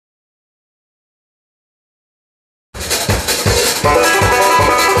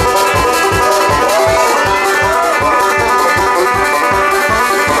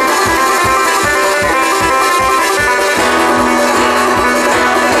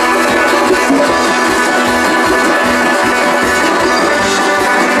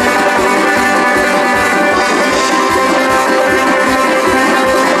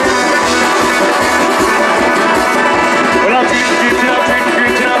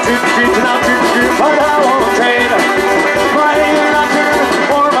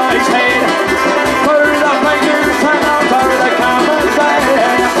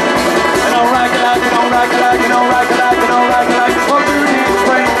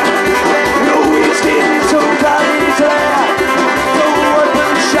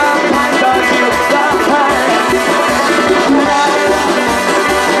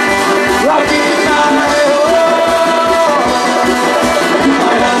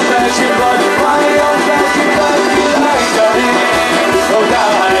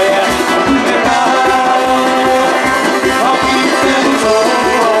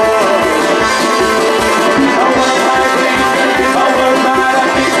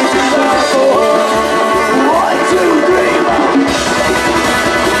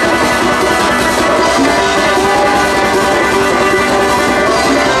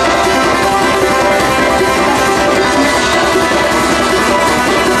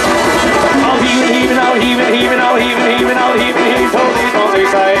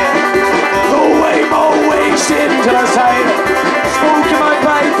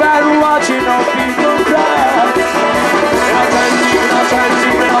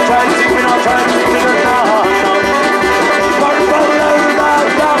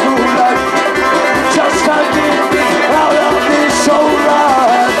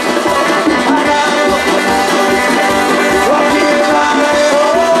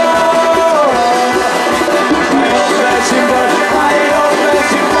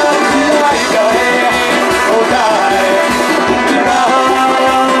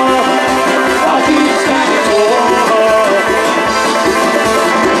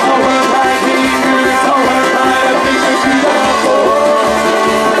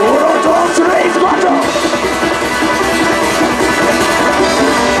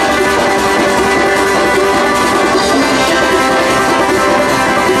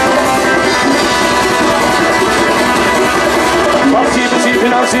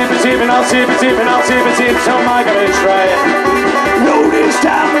till my gonna try it. No, this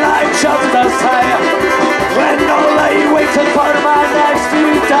time life shuts us high. When no lay waits a part of my life to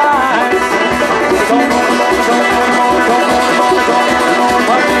die. Don't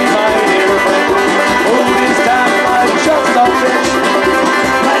party, my dear friend. Oh, this time life shuts us bitch.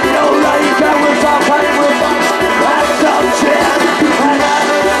 When no lay goes off, I will have some chance. And I'm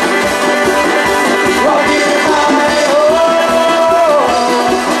rocking in my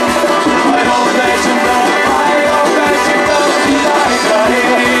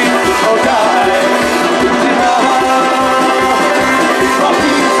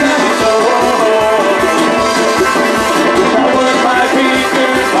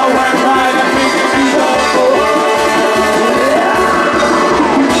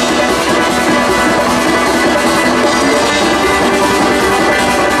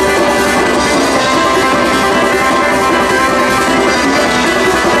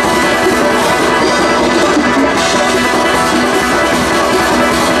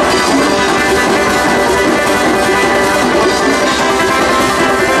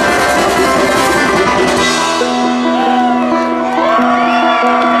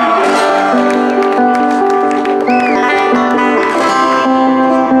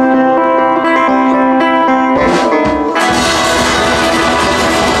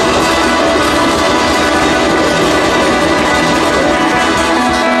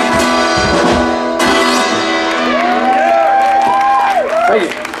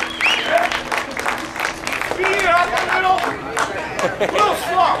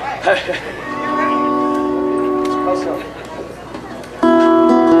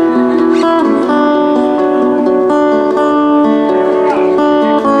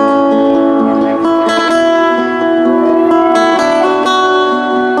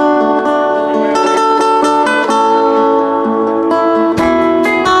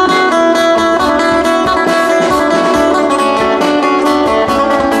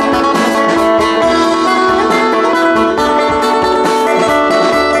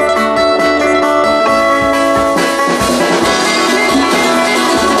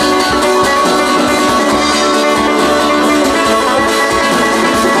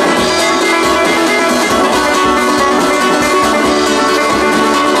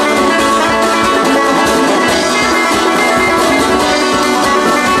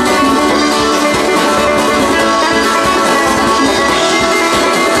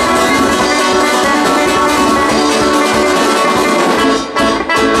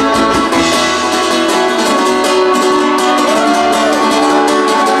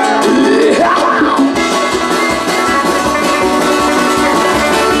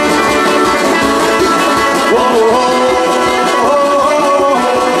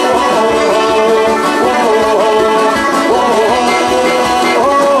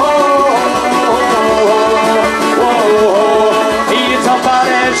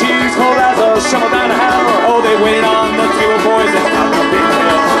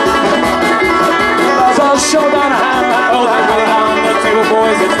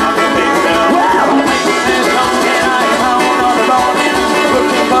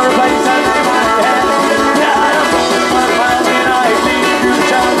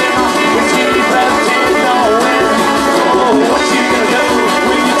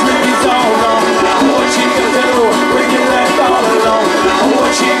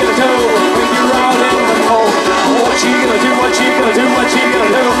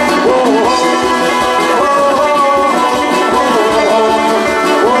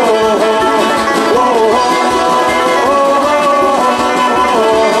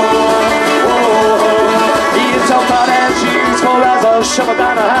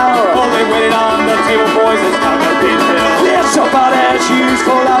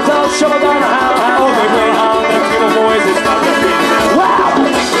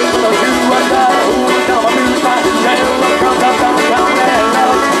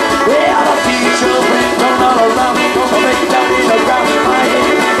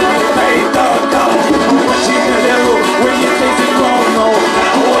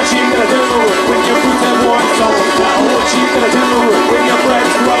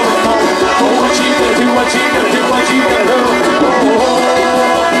what you gonna do?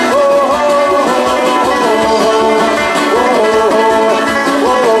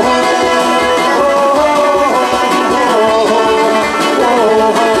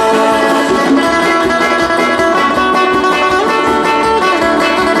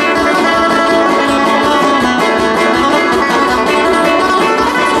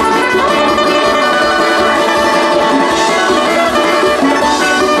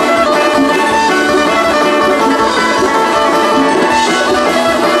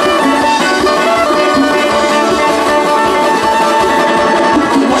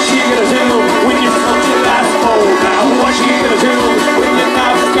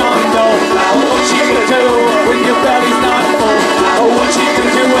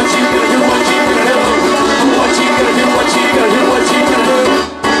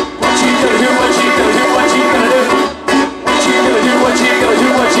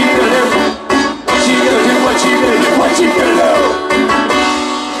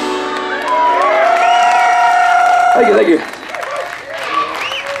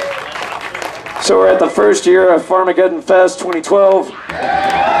 So we're at the first year of Farmageddon Fest 2012.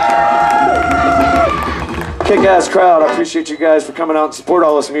 Kick-ass crowd. I appreciate you guys for coming out and support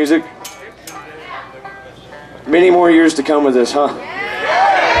all this music. Many more years to come with this, huh?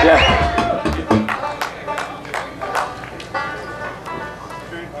 Yeah.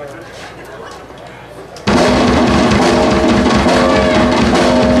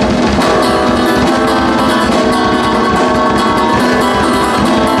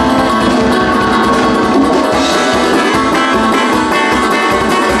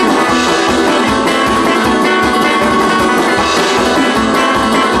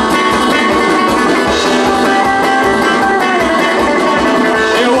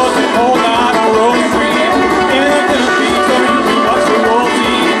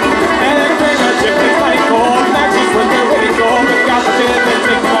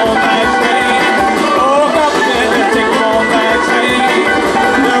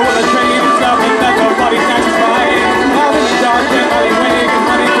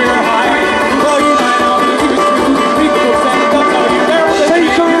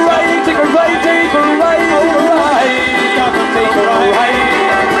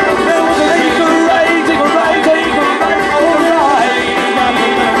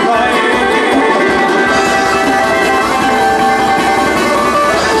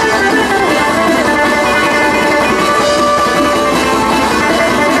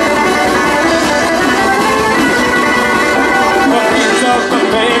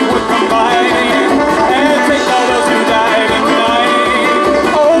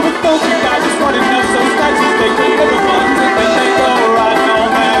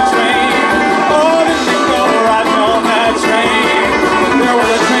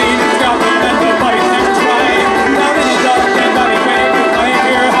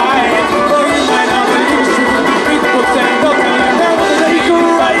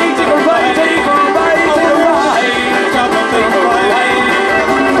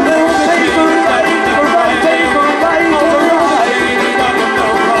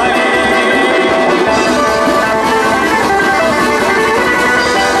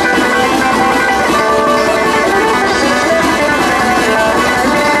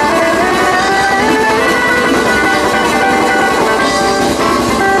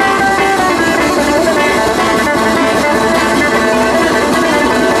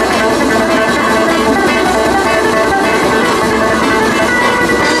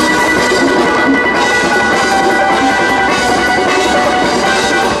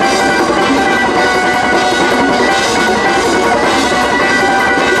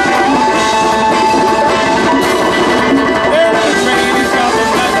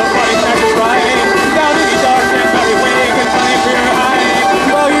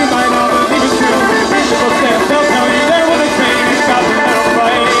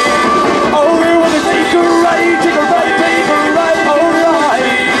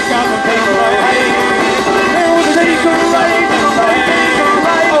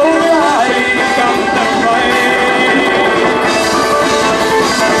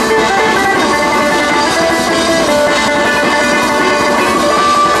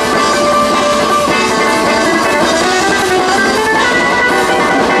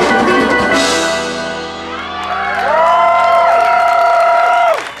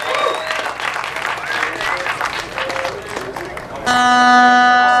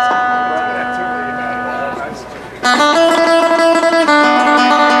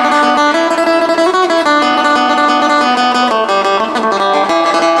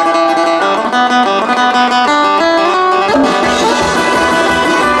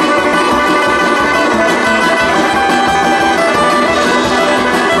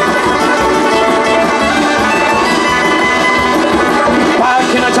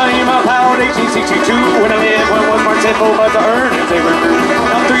 But the earnings they were through.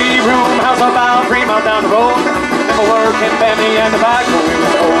 A three-room house about 3 miles down the road. Never working family and the back door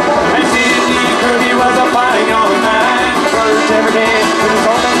was old. And Sidney Kirby was a fine young man. Worked every day with his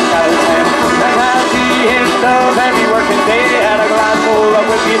own out his hand. And as he hit the heavy working day, had a glass full of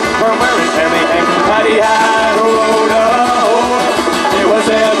whiskey from where his family came. But he had a load of hope. It was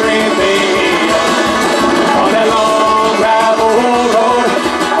everything on that long gravel road.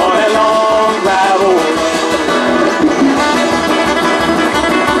 On that long gravel road.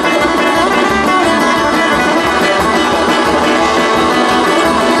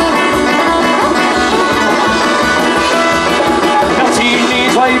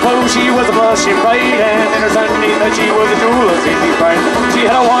 She was a blushing bright, and in her Sunday that she was a jewel of Sydney's pride. She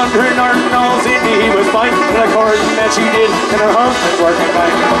had a wandering heart, and all Sydney he was fine, and a courting that she did, and her husband working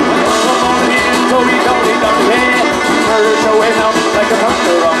fine. So he told me, heard no way now, like a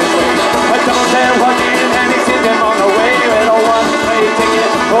thunder on his way. A double tail walking and he sent him on the way with a one-way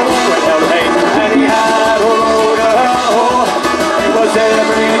ticket over L.A. And he had a load of it was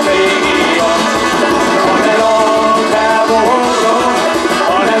everything he owned. On that long travel road,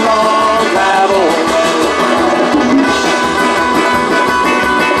 on that long travel road.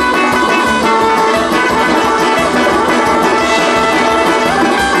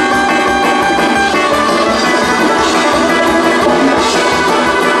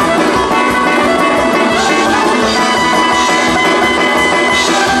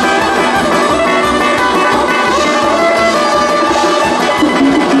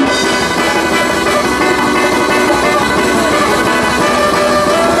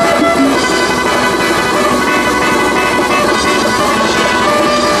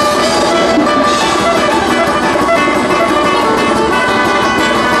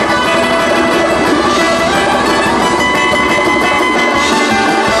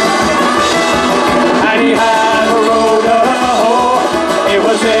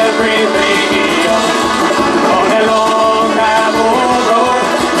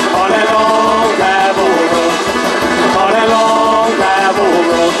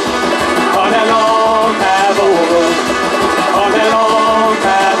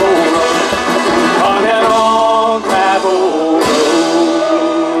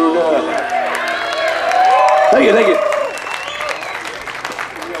 Thank you.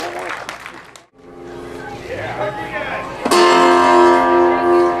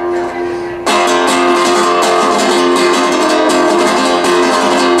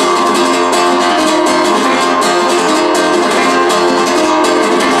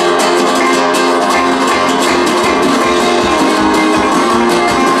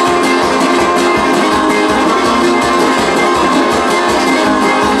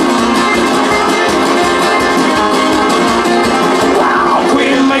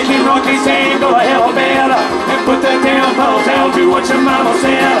 What your mama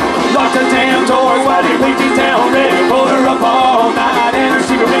said. Lock the damn doors while they leave you down red. Pull her up all night and her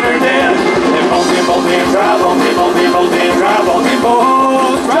secret in her dead. And both them, drive on them, both them, drive on them,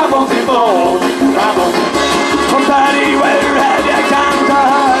 both, drive on them, both, drive on them. Somebody where have you come to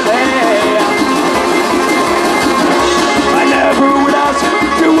hurry? I never would ask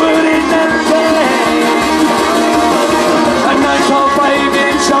you would it never say. A 9-12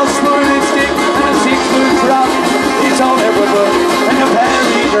 just smooth and stick and a 6-foot drop. It's all there would look, and the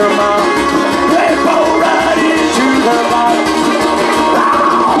parried her mom. They roll right into her body.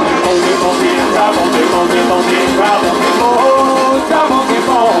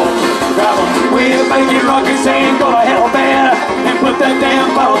 We're making rocket saying go to hell bad. And put that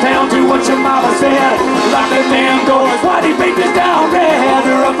damn bottle down to what your mama said. Lock the damn doors, why do you beat this down red?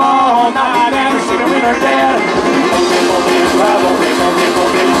 Her up all night and her singer in her dad.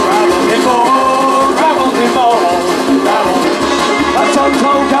 A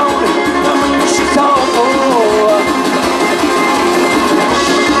tongue down, the she's all full.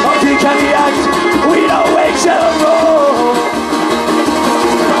 Okay, Cadillac, we don't wait shall roll.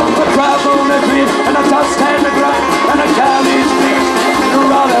 A crowd on the grid, and a tough stand the grind, and a cow is fixed, and a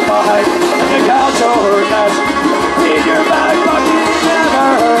rod up behind, and the couch over her nuts. In your back pocket,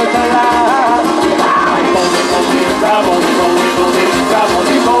 never heard the lie. Drive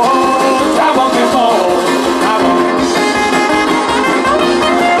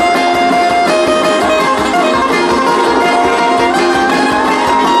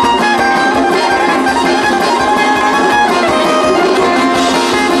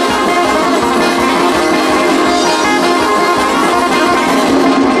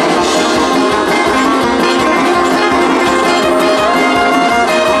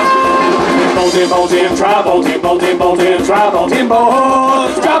on the boat, drive on the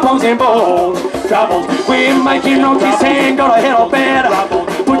boat, drive on the boat, drive on the boat. We're making noise saying go to hell bed.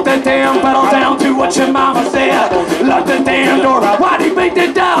 Put that damn pedal down to what your mama said. Lock the damn door out, why do you beat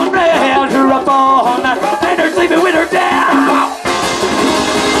it down red? Her up all night and her sleeping with her dad.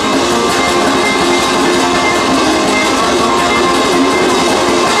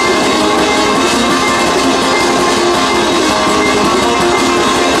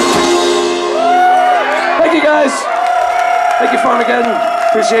 Thank you guys. Thank you Farmageddon.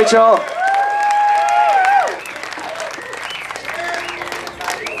 Appreciate y'all.